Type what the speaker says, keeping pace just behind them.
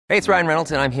Hey, it's Ryan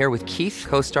Reynolds, and I'm here with Keith,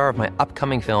 co-star of my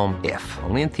upcoming film, If,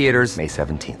 only in theaters May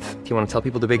 17th. Do you want to tell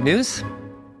people the big news?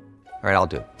 All right, I'll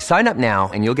do it. Sign up now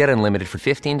and you'll get unlimited for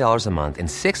 $15 a month and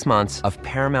 6 months of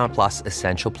Paramount Plus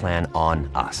Essential Plan on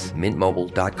us.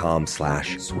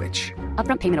 MintMobile.com/switch.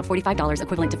 Upfront payment of $45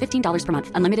 equivalent to $15 per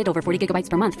month. Unlimited over 40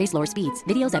 gigabytes per month. Face lower speeds.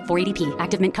 Videos at 480p.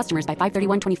 Active Mint customers by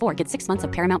 531.24 get 6 months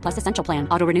of Paramount Plus Essential Plan.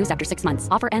 Auto renews after 6 months.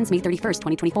 Offer ends May 31st,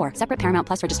 2024. Separate Paramount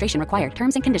Plus registration required.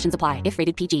 Terms and conditions apply if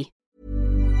rated PG.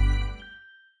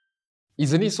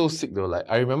 Isn't it so sick though? Like,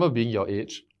 I remember being your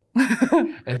age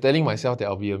and telling myself that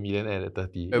I'll be a millionaire at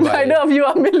 30. Neither of you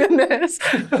are millionaires.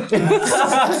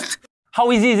 How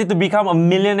easy is it to become a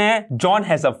millionaire? John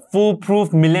has a foolproof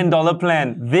 $1 million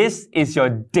plan. This is your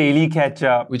daily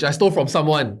catch-up. Which I stole from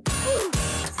someone.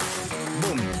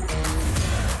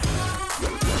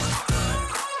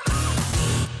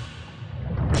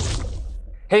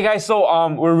 Hey guys, so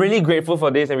we're really grateful for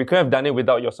this and we couldn't have done it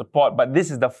without your support, but this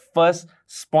is the first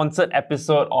sponsored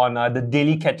episode on the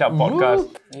Daily Catch-Up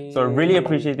podcast. So really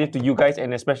appreciative to you guys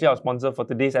and especially our sponsor for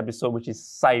today's episode, which is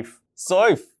Saif.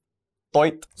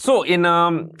 Toit. So in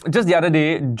just the other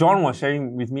day, John was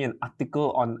sharing with me an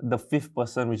article on The Fifth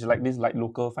Person, which is like this like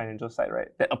local financial site, right?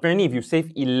 That apparently if you save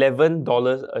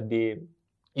 $11 a day,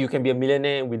 you can be a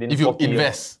millionaire within 40 years. If you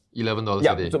invest $11 a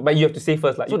day. So, but you have to save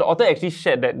first. So the author actually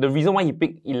shared that the reason why he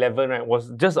picked 11, right,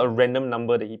 was just a random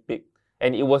number that he picked.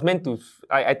 And it was meant to,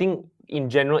 I think in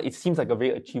general, it seems like a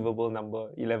very achievable number,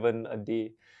 11 a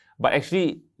day. But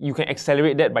actually, you can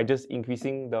accelerate that by just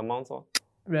increasing the amounts of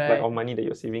money that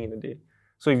you're saving in a day.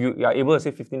 So if you are able to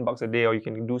save $15 a day, or you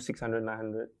can do 600,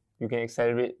 900, you can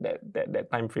accelerate that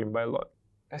time frame by a lot.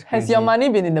 Has your money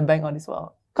been in the bank on this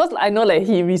while? Because I know like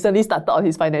he recently started on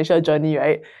his financial journey,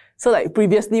 right? So like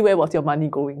previously, where was your money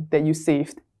going that you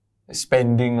saved?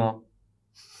 Spending.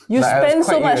 You Like, spend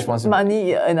so much irresponsible.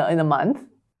 money in a month?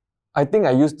 I think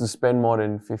I used to spend more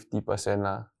than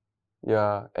 50%.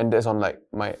 Yeah, and that's on like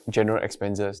my general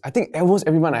expenses. I think almost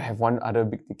every month I have one other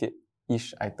big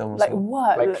ticket-ish item. Like also.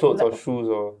 what? Like clothes or shoes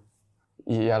or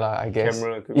Yeah, I guess.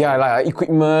 camera equipment. Yeah, like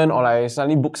equipment or like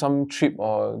suddenly book some trip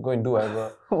or go and do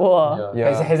whatever. Wow.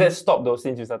 Yeah. Has that stopped though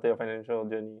since you started your financial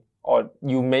journey? Or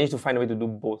you managed to find a way to do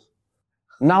both?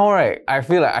 Now, right, I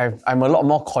feel like I'm a lot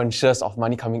more conscious of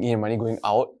money coming in and money going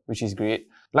out, which is great.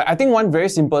 Like, I think one very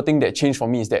simple thing that changed for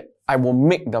me is that I will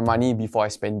make the money before I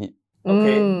spend it.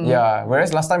 Okay. Yeah,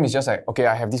 whereas last time it's just like, okay,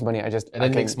 I have this money, And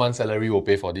then next month's salary will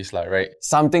pay for this, like, right?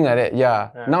 Something like that, yeah.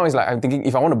 Now it's like, I'm thinking,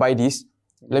 if I want to buy this,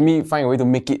 let me find a way to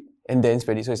make it and then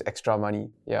spend it so it's extra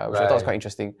money. Yeah, which I thought was quite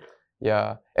interesting.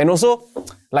 Yeah. And also,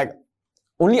 like,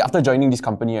 only after joining this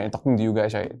company and talking to you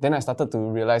guys, right, then I started to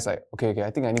realize like, okay,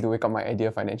 I think I need to wake up my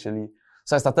idea financially.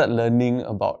 So I started learning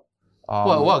about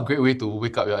What a great way to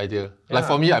wake up your idea. Like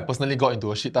for me, I personally got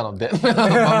into a shit ton of debt.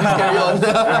 Carry on.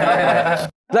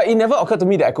 Like it never occurred to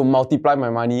me that I could multiply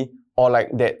my money or like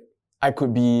that I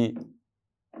could be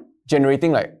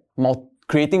generating like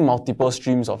creating multiple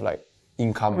streams of like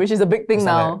income. Which is a big thing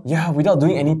now. Like, yeah, without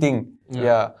doing anything.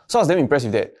 Yeah. So I was damn impressed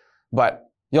with that. But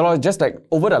just like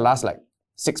over the last like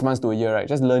 6 months to a year, right,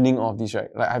 just learning all of this,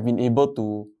 right, like I've been able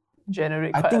to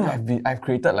Generate I quite think a lot. I've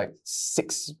created like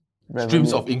 6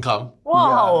 Streams of income.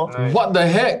 Wow. Nice. What the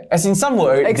heck? As in some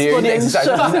were they already exist, I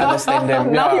just didn't understand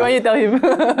them. Now you want you to tell him.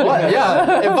 What?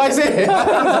 Yeah, advice it.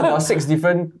 About 6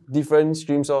 different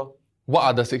streams. What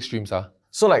are the 6 streams?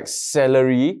 So like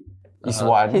salary is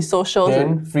one. His socials.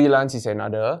 Then freelance is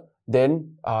another.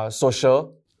 Then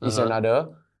social is another.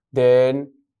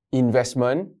 Then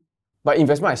investment. But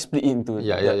investment I split it into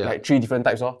like 3 different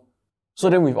types. So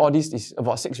then with all this, it's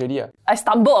about 6 already. I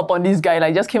stumbled upon this guy,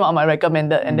 like just came out on my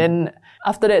recommended, and then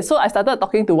after that, so I started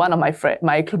talking to one of my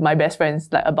my best friends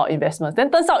like about investments.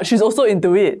 Then turns out she's also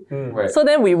into it. Right. So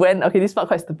then we went, okay, this part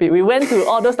quite stupid. We went to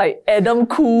all those like Adam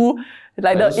Khoo,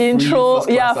 like the intro,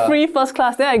 free first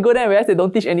class. Then I go there and realize they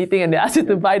don't teach anything and they ask you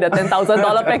to buy the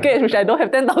 $10,000 package, which I don't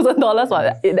have $10,000 for.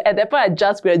 At that point, I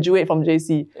just graduated from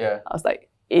JC. Yeah. I was like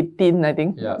 18, I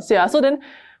think. Yeah. So then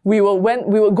we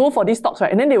will go for these talks, right?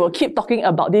 And then they will keep talking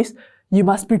about this. You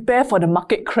must prepare for the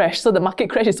market crash. So the market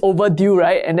crash is overdue,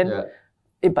 right? And then,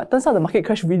 but turns out the market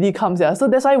crash really comes, So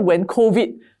that's why when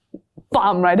COVID,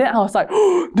 bam, right? Then I was like,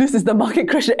 oh, this is the market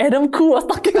crash that Adam Khoo was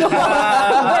talking about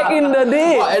back in the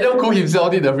day. Wow, Adam Khoo himself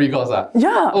did the free course.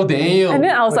 Yeah. Oh, damn. And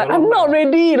then I was like, I'm not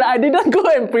ready. Like I didn't go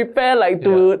and prepare like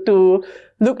to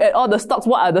look at all the stocks.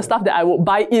 What are the stuff that I would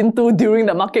buy into during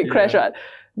the market crash, right?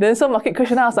 Then so market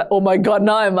crash, and I was like, oh my god,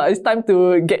 now it's time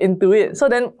to get into it. So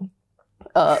then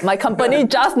my company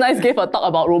Just Nice gave a talk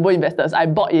about robo-investors. I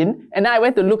bought in and then I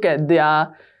went to look at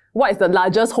what is the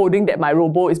largest holding that my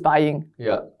robo is buying.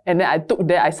 Yeah. And then I took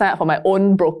that, I signed up for my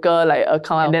own broker like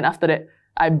account. And then after that,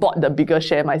 I bought the bigger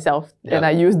share myself. And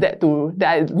I used that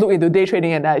I looked into day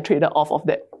trading and then I traded off of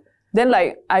that. Then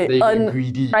like I earned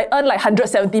like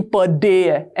 170 per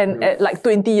day and at like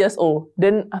 20 years old.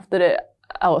 Then after that,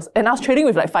 I was trading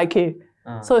with like 5K.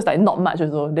 So it's like not much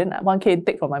also. Then 1K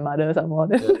take from my mother some more.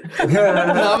 Then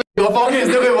Your 4K is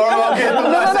still going to borrow 1K.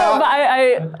 No, but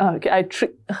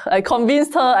I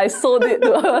convinced her, I sold it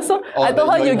to her. So I told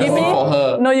her, you give me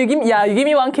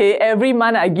 1K, every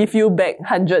month I give you back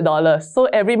 $100. So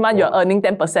every month you're earning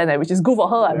 10%, which is good for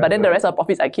her. But then the rest of the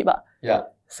profits I keep. Yeah.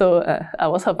 So I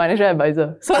was her financial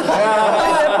advisor. So at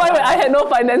the point where I had no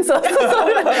financer.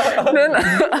 Then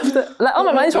after, like all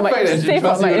my money from saved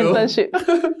from my internship.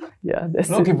 Yeah, that's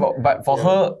it. Okay, but for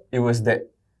her, it was that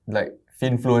like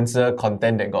influencer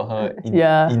content that got her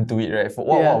into it, right?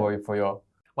 What about it for your?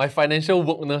 My financial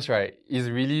wokeness, right, is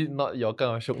really not your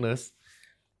kind of shookness.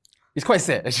 It's quite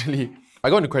sad, actually. I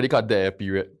got into credit card that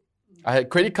period. I had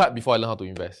credit card before I learned how to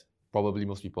invest. Probably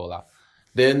most people lah.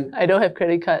 Then I don't have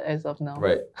credit card as of now.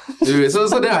 Right. So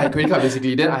then I had credit card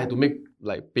basically. Then I had to make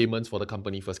like payments for the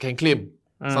company first. Can claim.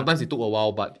 Sometimes it took a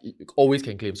while, but it always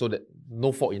can claim. So that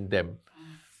no fault in them.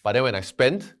 But then when I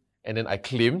spent and then I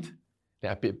claimed,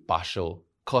 then I paid partial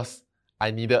because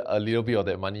I needed a little bit of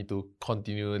that money to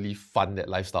continually fund that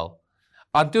lifestyle.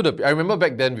 I remember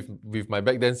back then with my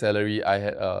back then salary,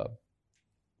 I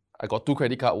got 2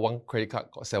 credit cards. One credit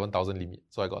card got 7,000 limit,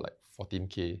 so I got like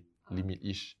 14K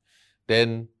limit-ish.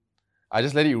 Then I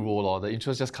just let it roll. The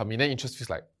interest just come in. Then interest feels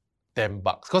like $10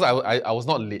 because I was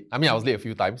not late. I mean, I was late a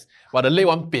few times, but the late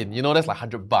one pain, that's like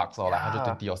 $100 or like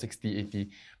 120 or 60, 80.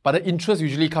 But the interest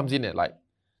usually comes in at like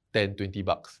 $10,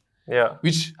 $20. Yeah.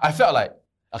 Which I felt like,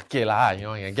 okay lah, I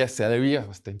can get salary, it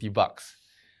was $20.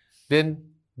 Then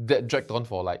that dragged on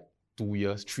for like 2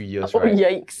 years, 3 years, right? Oh,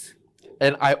 yikes.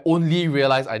 And I only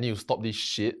realized I need to stop this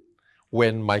shit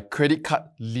when my credit card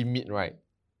limit, right,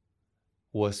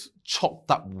 was chopped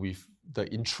up with the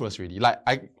interest really. Like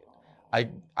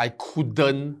I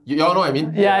couldn't, you all know what I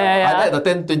mean? Yeah. I add the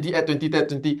 10, 20, add 20, add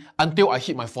 20 until I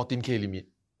hit my 14K limit.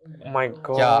 Oh my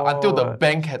God. Yeah, until the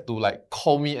bank had to like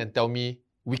call me and tell me,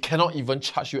 we cannot even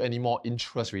charge you any more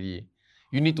interest really.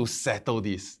 You need to settle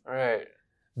this. Right.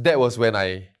 That was when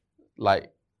I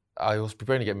was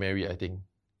preparing to get married, I think,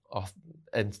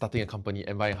 and starting a company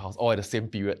and buying a house all at the same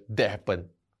period. That happened.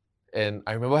 And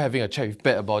I remember having a chat with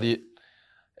Pat about it.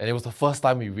 And it was the first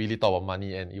time we really talked about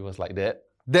money and it was like that.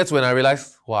 That's when I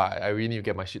realized, wow, I really need to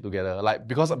get my shit together. Like,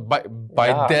 because by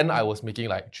then I was making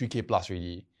like 3K plus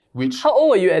really. How old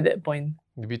were you at that point?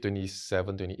 Maybe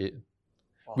 27, 28.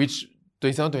 Wow. Which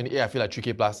 27, 28, I feel like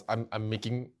 3K plus, I'm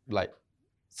making like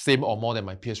same or more than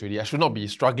my peers really. I should not be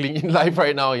struggling in life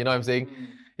right now, you know what I'm saying?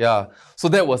 Yeah. So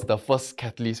that was the first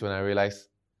catalyst when I realized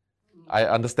I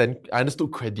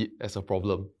understood credit as a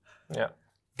problem. Yeah.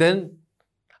 Then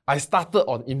I started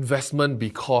on investment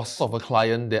because of a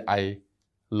client that I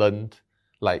learned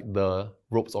like the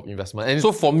ropes of investment. And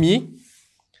so for me,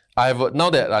 now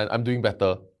that I'm doing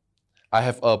better,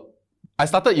 I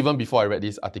started even before I read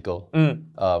this article.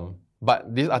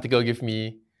 But this article gave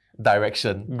me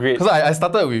direction. Great. Because I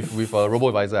started with a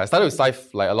robo-advisor. I started with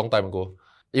Syfe like a long time ago.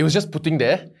 It was just putting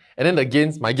there. And then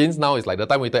my gains now is like the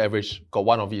time weighted average. Got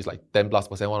one of it is like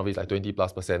 10+%, one of it is like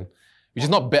 20+%. Which is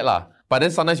not bad lah. But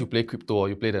then sometimes you play crypto or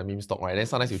you play the meme stock, right? Then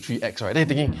sometimes you 3x, right? Then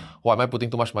you're thinking, am I putting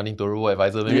too much money into a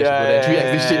robo-advisor? Maybe I should go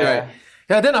there 3x this shit, right?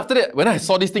 Yeah, then after that, when I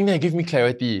saw this thing, then it gave me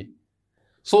clarity.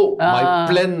 So my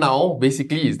plan now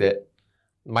basically is that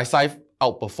my Syfe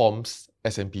outperforms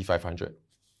S&P 500.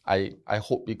 I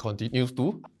hope it continues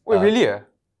to. Wait, really?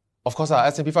 Of course,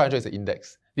 S&P 500 is an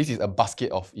index. This is a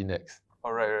basket of index.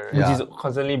 Oh, right. Which is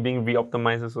constantly being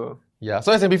re-optimized also. Yeah,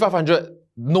 so S&P 500,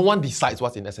 no one decides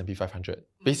what's in S&P 500.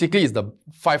 Basically, it's the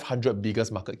 500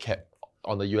 biggest market cap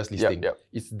on the US listing. Yep.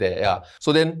 It's there, yeah.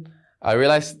 So then I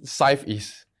realized Syfe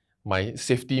is my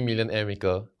safety millionaire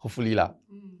maker, hopefully lah.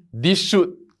 This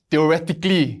should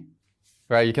theoretically,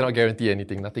 right, you cannot guarantee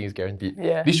anything, nothing is guaranteed.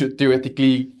 Yeah. This should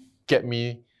theoretically get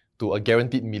me to a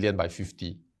guaranteed million by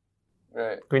 50.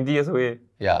 Right. 20 years away.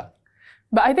 Yeah.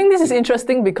 But I think this is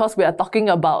interesting because we are talking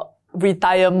about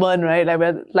retirement, right?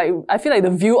 I feel like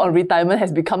the view on retirement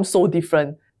has become so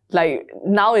different. Like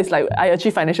now it's like I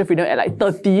achieve financial freedom at like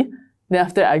 30, then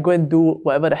after that I go and do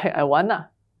whatever the heck I want.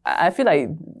 I feel like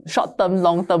short-term,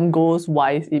 long-term goals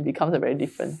wise, it becomes a very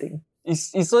different thing.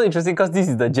 It's so interesting because this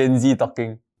is the Gen Z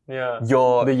talking. Yeah.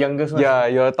 The youngest one. Yeah,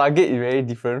 your target is very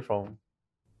different from.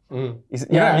 You know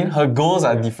what I mean? Her goals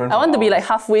are different. I want to be like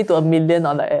halfway to $1 million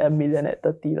or like $1 million at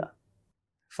 30 lah.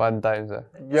 Fun times.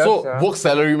 So work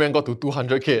salaryman got to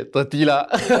 200k at 30 lah.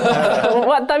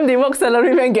 What time did work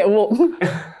salaryman get woke?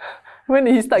 When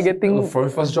did he start getting... For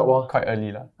his first job, Quite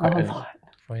early lah. Quite early.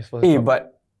 For his first Hey, job.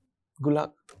 but good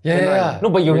luck. Yeah. No,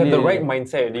 but you have the Really? right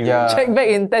mindset already. Yeah. Check back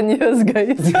in 10 years,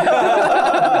 guys.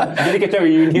 Did you catch a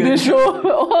reunion? They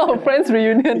show friends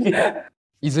reunion.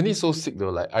 Isn't it so sick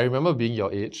though? Like, I remember being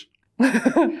your age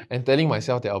and telling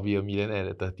myself that I'll be a millionaire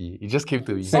at 30. It just came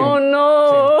to me. Oh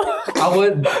no!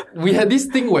 We had this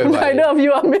thing whereby... Neither of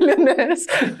you are millionaires.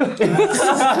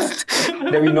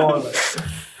 That we know.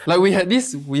 Like we had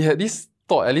this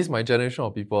thought, at least my generation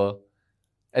of people,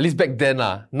 at least back then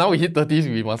now we hit 30s,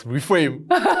 we must reframe.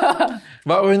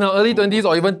 But in our early 20s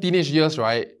or even teenage years,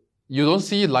 right, you don't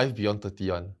see life beyond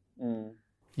 31.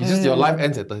 It's just your life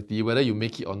ends at 30, whether you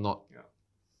make it or not.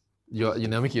 You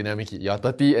never make it, You are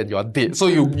 30 and you are dead. So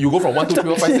you go from 1, 2, 3,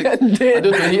 4, 5, 6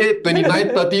 until 28, 29,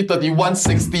 30, 31,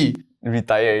 60.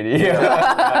 Retire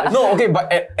already. No, okay, but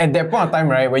at that point of time,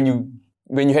 right, when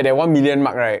you had that 1 million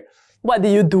mark, right? What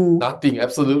did you do? Nothing,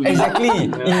 absolutely. Exactly.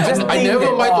 You just I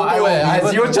never mind to do it. I had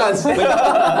zero chance. You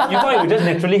thought it would just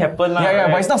naturally happen lah. Yeah,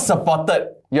 but it's not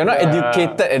supported. You're not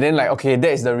educated and then like, okay,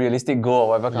 that is the realistic goal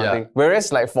or whatever kind of thing.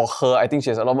 Whereas like for her, I think she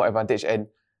has a lot more advantage, and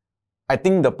I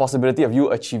think the possibility of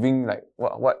you achieving like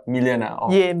what million or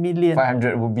million.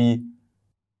 500 would be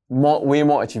way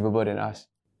more achievable than us.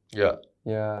 Yeah.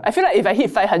 Yeah. I feel like if I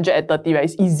hit 500 at 30, right,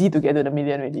 it's easy to get to the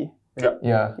million already.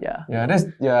 Yeah.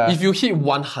 If you hit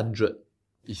 100,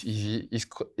 it's easy.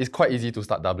 It's quite easy to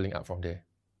start doubling up from there.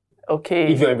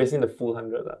 Okay. If you're investing the full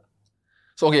 100 lah.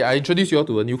 So okay, I introduce you all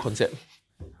to a new concept.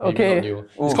 Maybe Okay. not new.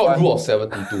 It's called Rule of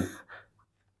 72.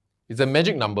 It's a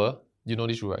magic number. You know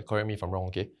this rule, right? Correct me if I'm wrong,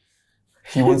 okay?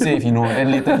 He won't say if he know,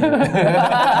 and later he will.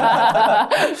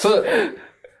 So,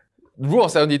 Rule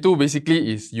of 72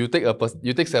 basically is you take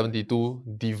 72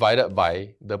 divided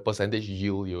by the percentage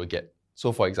yield you will get.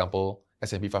 So for example,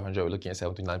 S&P 500, we're looking at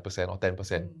 79% or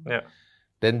 10%. Yeah.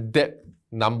 Then that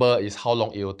number is how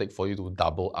long it will take for you to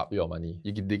double up your money.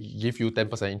 They give you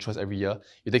 10% interest every year.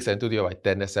 You take 72 divided by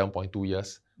 10, that's 7.2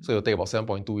 years. So it'll take about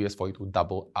 7.2 years for you to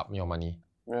double up your money.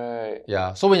 Right.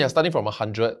 Yeah. So when you're starting from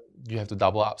 100, you have to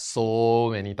double up so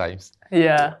many times.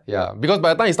 Yeah. Yeah. Because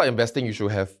by the time you start investing, you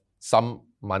should have some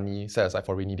money set aside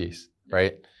for rainy days,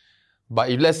 right? But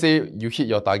if let's say you hit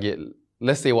your target,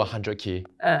 let's say 100k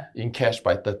in cash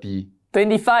by 30.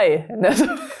 25.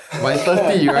 By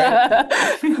 30, right?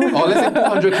 Or let's say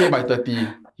 200k by 30.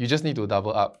 You just need to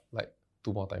double up like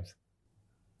 2 more times.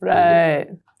 Right.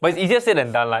 But it's easier said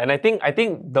than done. And I think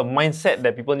the mindset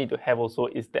that people need to have also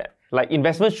is that like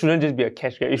investment shouldn't just be a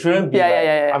cash grab. It shouldn't be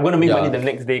I'm going to make money the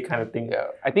next day kind of thing. Yeah.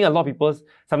 I think a lot of people,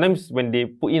 sometimes when they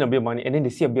put in a bit of money and then they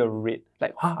see a bit of red,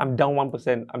 like, I'm down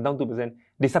 1%, I'm down 2%,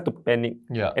 they start to panic.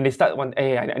 Yeah. And they start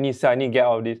hey, I need to sell, I need to get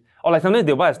out of this. Or like sometimes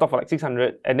they'll buy a stock for like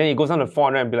 600 and then it goes down to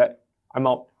 400 and be like, I'm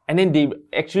out. And then they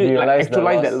actually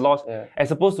actualize that loss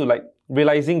as opposed to like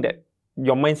realizing that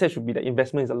your mindset should be that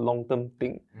investment is a long-term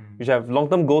thing. You should have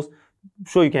long-term goals.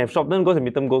 Sure, you can have short-term goals and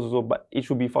mid-term goals also, but it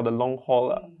should be for the long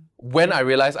haul. When I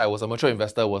realized I was a mature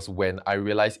investor was when I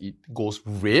realized it goes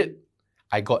red.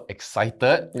 I got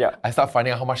excited. Yeah. I start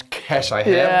finding out how much cash I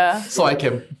have so I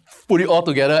can put it all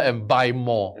together and buy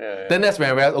more. Then that's when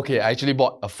I realized, okay, I actually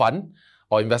bought a fund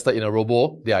or invested in a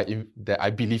robo that I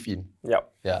believe in.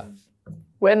 Yep. Yeah.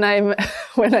 When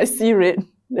I see red,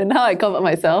 then how I comfort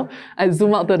myself, I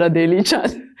zoom out to the daily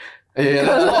chart. Yeah, there's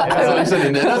a lot of isolation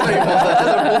in there. That's very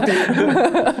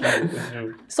important. That's a pro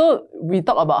tip. So we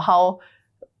talk about how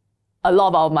a lot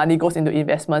of our money goes into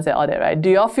investments and all that, right? Do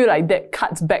you all feel like that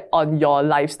cuts back on your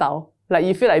lifestyle? Like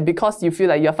you feel like because you feel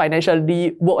like you're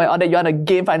financially woke and all that, you want to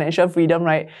gain financial freedom,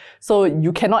 right? So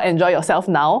you cannot enjoy yourself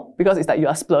now because it's like you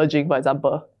are splurging, for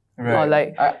example. Right. Or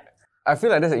like, I feel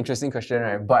like that's an interesting question,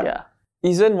 right? But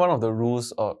isn't one of the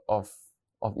rules of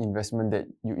investment that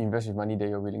you invest with money that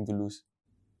you're willing to lose?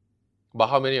 But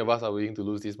how many of us are willing to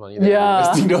lose this money that we're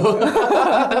investing though?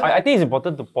 I think it's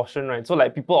important to portion, right? So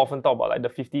like people often talk about like the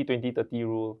 50, 20, 30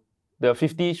 rule. The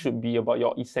 50 should be about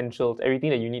your essentials,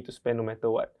 everything that you need to spend no matter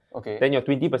what. Okay. Then your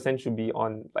 20% should be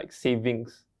on like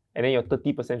savings. And then your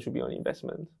 30% should be on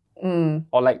investment.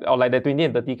 Or like the 20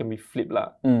 and 30 can be flipped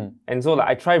lah. And so like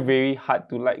I try very hard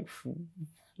to like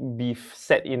be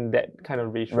set in that kind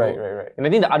of ratio. Right. And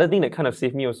I think the other thing that kind of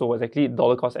saved me also was actually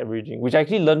dollar cost averaging, which I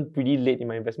actually learned pretty late in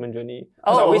my investment journey.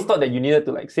 Because I always thought that you needed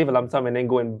to like save a lump sum and then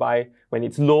go and buy when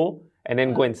it's low and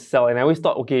then go and sell. And I always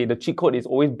thought, okay, the cheat code is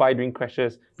always buy during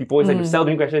crashes. People always like to sell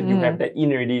during crashes. You have that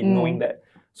in already, knowing that.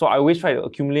 So I always try to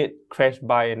accumulate, crash,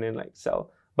 buy, and then like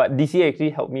sell. But DCA actually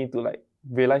helped me to like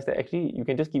realize that actually you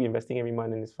can just keep investing every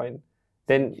month and it's fine.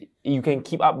 then you can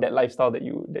keep up that lifestyle that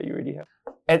you already have.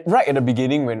 Right at the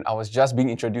beginning, when I was just being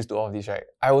introduced to all of this, right,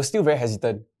 I was still very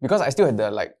hesitant because I still had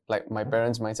the like my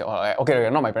parents' mindset, or like, okay,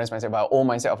 not my parents' mindset, but our old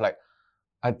mindset of like,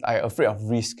 I afraid of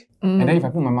risk. And then if I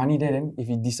put my money there, then if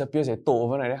it disappears at all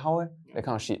overnight, then how? That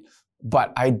kind of shit.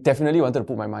 But I definitely wanted to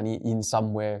put my money in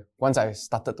somewhere once I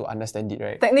started to understand it,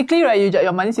 right? Technically, right,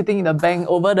 your money sitting in the bank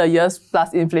over the years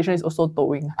plus inflation is also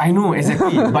towing. I know,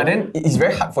 exactly. But then it's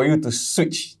very hard for you to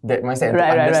switch that mindset and to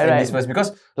understand this first.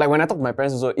 Because like when I talk to my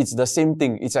parents also, it's the same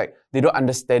thing. It's like they don't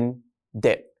understand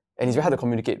that. And it's very hard to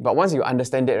communicate. But once you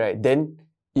understand that, right, then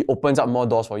it opens up more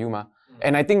doors for you, ma.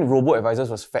 And I think robo-advisors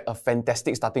was a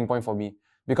fantastic starting point for me.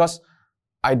 Because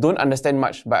I don't understand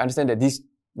much, but I understand that this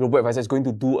robo-advisor is going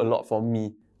to do a lot for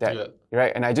me.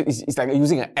 Right? And it's like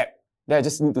using an app. Then I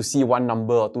just need to see one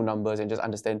number or two numbers and just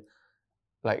understand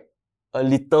like a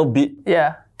little bit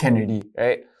can already,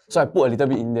 right? So I put a little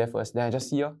bit in there first, then I just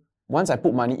see. Once I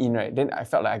put money in, right, then I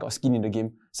felt like I got skin in the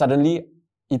game. Suddenly,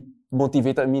 it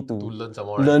motivated me to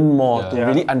learn more, to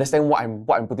really understand what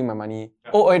I'm putting my money.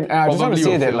 Oh, and I just want to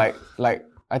say that like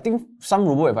I think some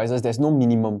robo-advisors, there's no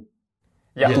minimum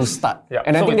to start.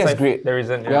 And I think that's great. There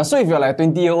isn't. So if you're like a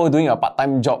 20-year-old doing a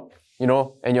part-time job,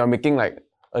 and you're making like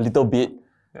a little bit,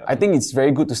 I think it's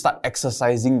very good to start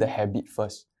exercising the habit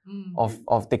first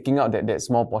of taking out that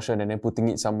small portion and then putting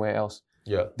it somewhere else.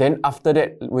 Then after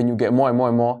that, when you get more and more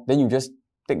and more, then you just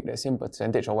take that same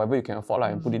percentage or whatever you can afford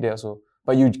and put it there also.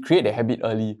 But you create the habit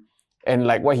early. And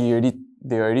like what they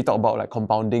already talked about, like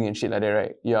compounding and shit like that,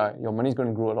 right? Yeah, your money is going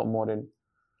to grow a lot more than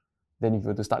if you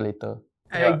were to start later.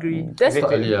 I agree.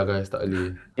 Start early, guys. Start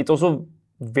early. It's also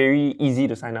very easy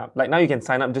to sign up. Like now you can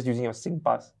sign up just using your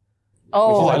SingPass.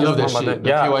 Oh, I love that shit. The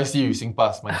KYC with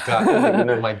SingPass. My God.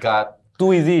 Oh my God.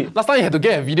 Too easy. Last time you had to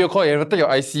get a video call, you have to take your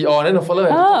IC on, then the follower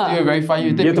has to talk to you, verify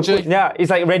you, take picture.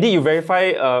 It's like Reddit, you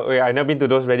verify, I've never been to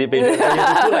those Reddit pages. You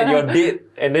have to put like your date,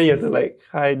 and then you have to like,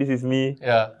 hi, this is me.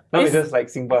 Now it's just like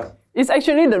SingPass. It's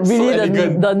actually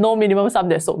the no minimum sum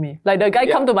that sold me. Like the guy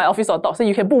come to my office or talk, say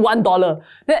you can put $1.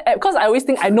 Then because I always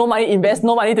think I no money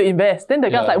to invest. Then the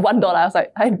guy was like $1. I was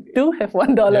like, I do have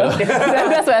 $1. Then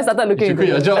that's when I started looking into it.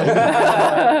 You quit your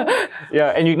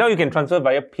job. And now you can transfer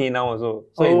via PayNow also.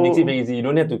 So it makes it very easy. You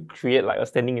don't have to create like a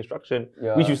standing instruction,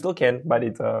 which you still can, but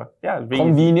it's very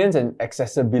convenience and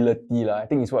accessibility I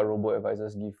think is what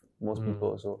robo-advisors give most people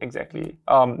also. Exactly.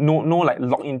 No like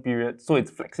lock-in period, so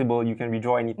it's flexible. You can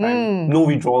withdraw anytime. No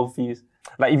withdrawal fees.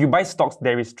 Like if you buy stocks,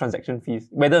 there is transaction fees,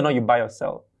 whether or not you buy or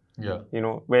sell.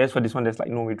 Whereas for this one, there's like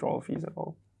no withdrawal fees at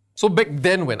all. So back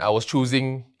then when I was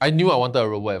choosing, I knew I wanted a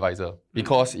robo-advisor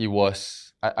because it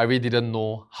was, I really didn't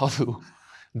know how to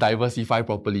diversify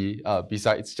properly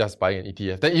besides just buying an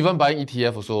ETF. Then even buying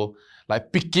ETF also,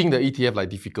 like picking the ETF like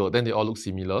difficult, then they all look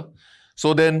similar.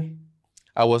 So then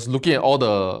I was looking at all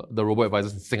the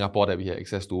robo-advisors in Singapore that we had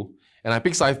access to, and I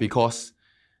picked Syfe because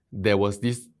there was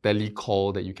this tele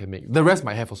call that you can make. The rest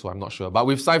might have also, I'm not sure. But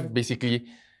with Syfe, basically,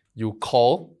 you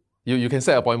call, you can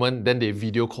set an appointment, then they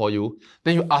video call you,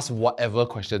 then you ask whatever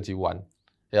questions you want.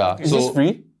 Is this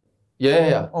free?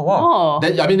 Yeah. Oh, wow.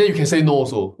 Then you can say no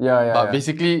also. But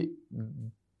basically,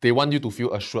 they want you to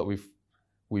feel assured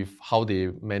with how they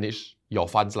manage your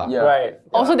funds. Right.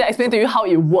 Also, they explain to you how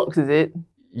it works, is it?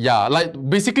 Yeah, like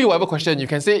basically whatever question, you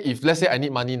can say, if let's say I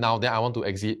need money now, then I want to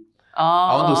exit.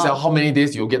 I want to sell, how many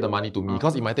days you'll get the money to me?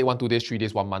 Because it might take 1, 2 days, 3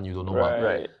 days, 1 month, you don't know what.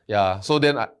 Right. Yeah, so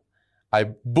then I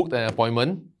booked an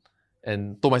appointment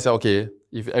and told myself, okay,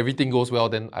 if everything goes well,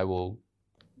 then I will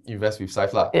invest with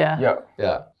Syfe lah. Yeah.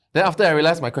 Then after I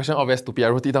realized my question all very stupid, I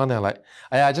wrote it down and I'm like,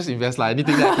 I just invest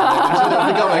anything that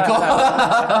I can pick up my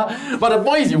call. But the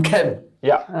point is you can.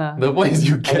 The point is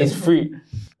you can. And it's free.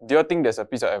 Do you think there's a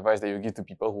piece of advice that you give to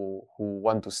people who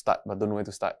want to start but don't know where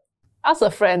to start? Ask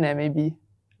a friend maybe.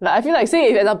 Like I feel like,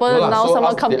 say if example now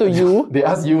someone come to you. They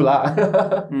ask you lah.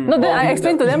 No, then I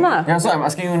explain to them lah. Yeah, so I'm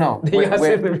asking you now. They ask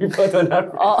you to refer to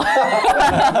another.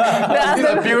 This is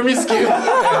a pyramid scheme.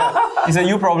 It's a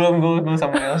you problem, go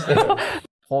somewhere else.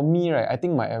 For me, right, I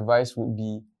think my advice would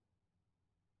be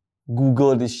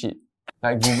Google this shit.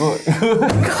 Like Google.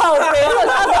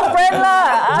 Ask a friend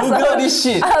lah. Google this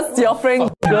shit. Ask your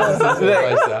friend.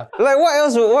 Like what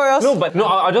else? No, but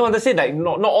I just want to say like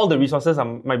not all the resources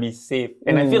might be safe.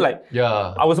 And I feel like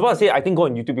I was about to say I think go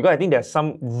on YouTube because I think there's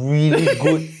some really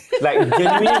good, like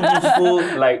genuinely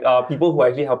useful like people who are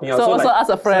actually helping out. So also like, ask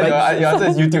a friend. Your answer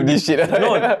is YouTube this shit.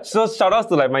 No, so shout outs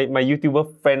to like my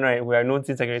YouTuber friend, right, who I've known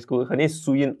since secondary school. Her name is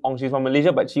Suyin Ong. She's from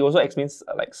Malaysia, but she also explains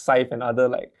like Syfe and other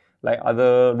like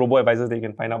other robo-advisors that you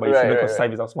can find out, but you shouldn't because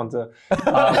Syfe is our sponsor.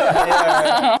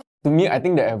 To me, I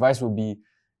think the advice would be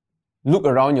look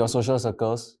around your social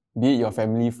circles be it your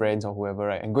family, friends, or whoever,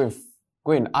 right, and go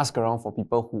and ask around for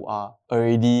people who are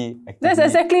already actively That's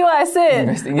exactly what I said.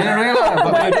 investing. But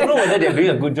I don't know whether they're doing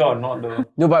a good job or not though.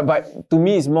 no, but to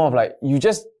me, it's more of like you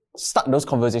just start those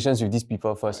conversations with these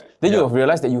people first. Then you will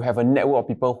realize that you have a network of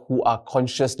people who are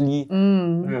consciously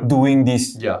doing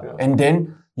this. Yeah. And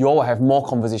then you all will have more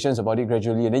conversations about it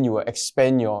gradually, and then you will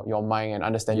expand your mind and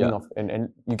understanding of, and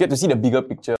you get to see the bigger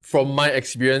picture. From my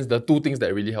experience, the two things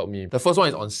that really helped me. The first one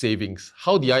is on savings.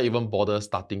 How did I even bother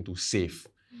starting to save?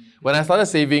 When I started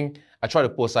saving, I tried to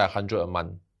put aside 100 a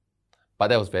month. But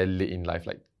that was very late in life,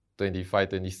 like 25,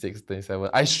 26, 27.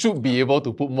 I should be able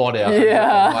to put more than 100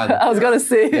 a month. I was gonna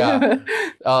say. Yeah.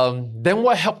 Then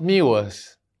what helped me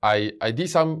was I did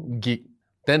some gig.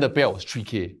 Then the payout was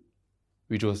 3K,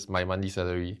 which was my monthly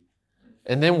salary.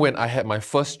 And then when I had my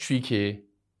first 3K,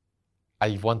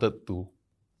 I wanted to,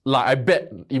 like, I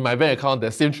bet in my bank account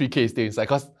that same 3K is still inside,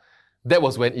 because that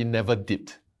was when it never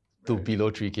dipped to below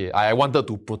 3K. I wanted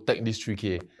to protect this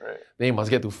 3K. Right. Then it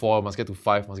must get to 4, must get to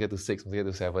 5, must get to 6, must get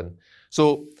to 7.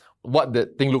 So what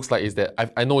that thing looks like is that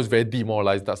I know it's very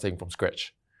demoralized that saying from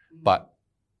scratch, but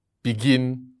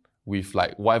begin with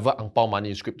like whatever ang pao money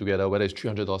you scrape together, whether it's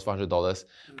 $300, $500,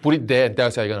 put it there and tell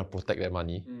yourself you're going to protect that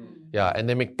money. Yeah, and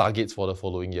then make targets for the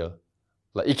following year.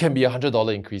 Like it can be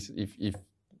 $100 increase if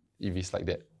it's like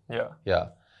that. Yeah.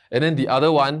 And then the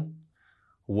other one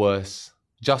was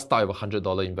just start with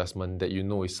 $100 investment that you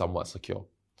know is somewhat secure.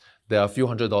 There are a few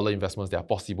 $100 investments that are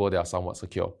possible, they are somewhat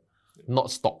secure. Not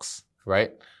stocks,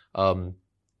 right?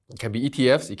 It can be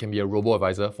ETFs, it can be a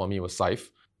robo-advisor, for me it was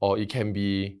Scythe, or it can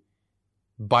be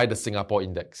buy the Singapore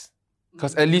index.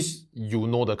 Because at least you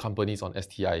know the companies on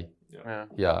STI.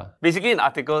 Yeah. Basically, in an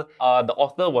article, the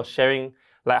author was sharing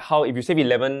like how if you save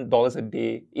 $11 a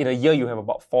day, in a year you have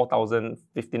about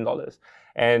 $4,015.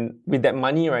 And with that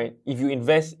money, right, if you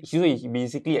invest, you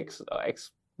basically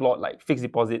explore like fixed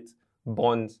deposits,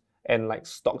 bonds, and like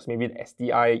stocks, maybe the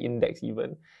STI index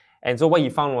even. And so what he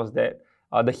found was that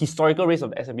the historical rate of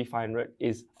the S&P 500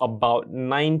 is about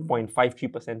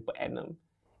 9.53% per annum.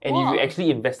 And if you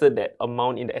actually invested that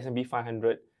amount in the S&P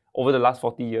 500 over the last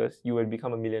 40 years, you will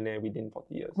become a millionaire within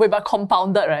 40 years. Wait, but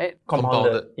compounded, right?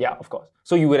 Compounded. Yeah, of course.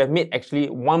 So you would have made actually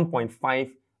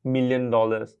 $1.5 million.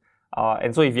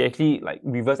 And so if you actually like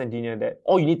reverse engineer that,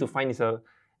 all you need to find is a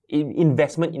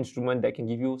investment instrument that can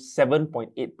give you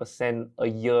 7.8% a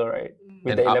year, right?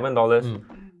 With the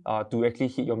 $11 to actually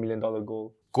hit your $1 million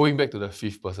goal. Going back to the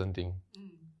fifth person thing,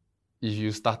 if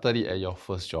you started it at your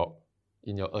first job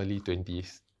in your early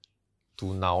 20s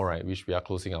to now, right, which we are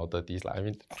closing our 30s, like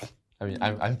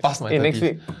I'm past my 30s. Next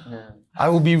week. I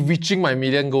will be reaching my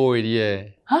million goal already.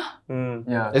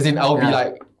 Yeah. As in, I'll be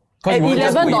like, At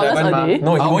 $11 a day?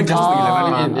 No, he won't just put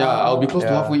 11 in. Yeah, I'll be close to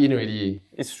halfway in already.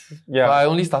 But I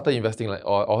only started investing like,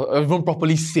 or even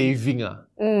properly saving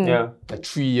like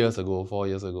 3 years ago, 4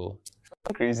 years ago.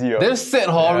 Crazy. Damn sad,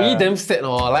 really damn sad.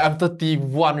 Like I'm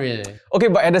 31 already. Okay,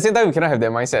 but at the same time, we cannot have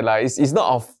that mindset. Like, it's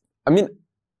not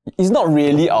it's not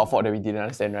really our fault that we didn't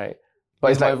understand, right?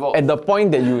 But it's like at the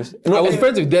point that you... I was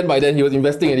friends with Dan by then, he was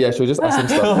investing already, I should just ask him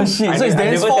stuff. Oh shit, so it's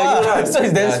Dan's fault. So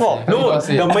it's Dan's fault. No,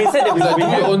 the mindset that we should be do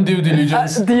your own due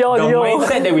diligence. the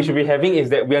mindset that we should be having is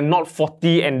that we are not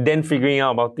 40 and then figuring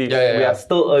out about it. We are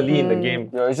still early in the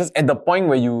game. Yeah, it's just at the point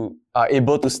where you are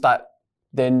able to start,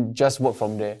 then just work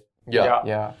from there.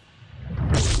 Yeah.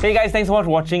 Hey guys, thanks so much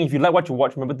for watching. If you like what you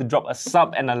watch, remember to drop a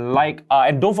sub and a like.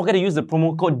 And don't forget to use the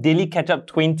promo code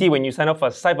DailyCatchup20 when you sign up for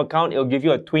a Scythe account. It'll give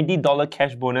you a $20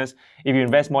 cash bonus if you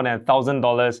invest more than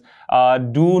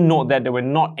 $1,000. Do note that we're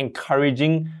not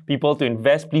encouraging people to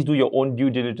invest. Please do your own due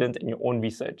diligence and your own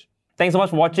research. Thanks so much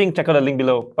for watching. Check out the link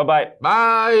below. Bye-bye.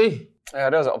 Bye! Yeah,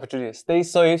 that was an opportunity. Stay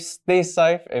safe, stay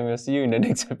Scythe, and we'll see you in the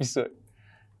next episode.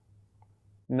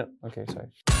 No, okay, sorry.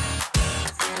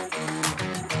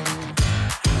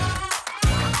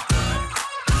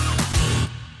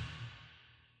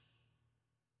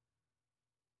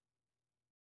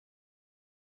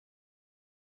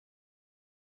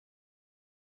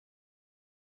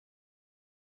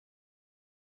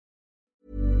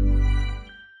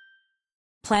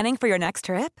 Planning for your next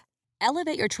trip?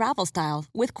 Elevate your travel style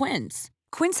with Quince.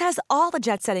 Quince has all the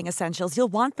jet-setting essentials you'll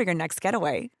want for your next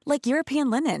getaway, like European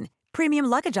linen, premium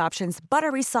luggage options,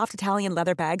 buttery soft Italian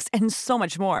leather bags, and so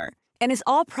much more. And is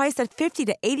all priced at 50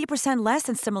 to 80% less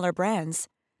than similar brands.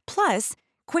 Plus,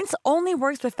 Quince only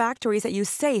works with factories that use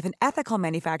safe and ethical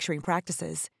manufacturing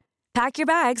practices. Pack your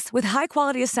bags with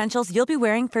high-quality essentials you'll be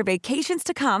wearing for vacations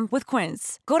to come with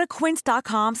Quince. Go to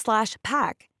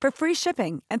quince.com/pack for free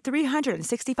shipping and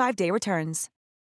 365-day returns.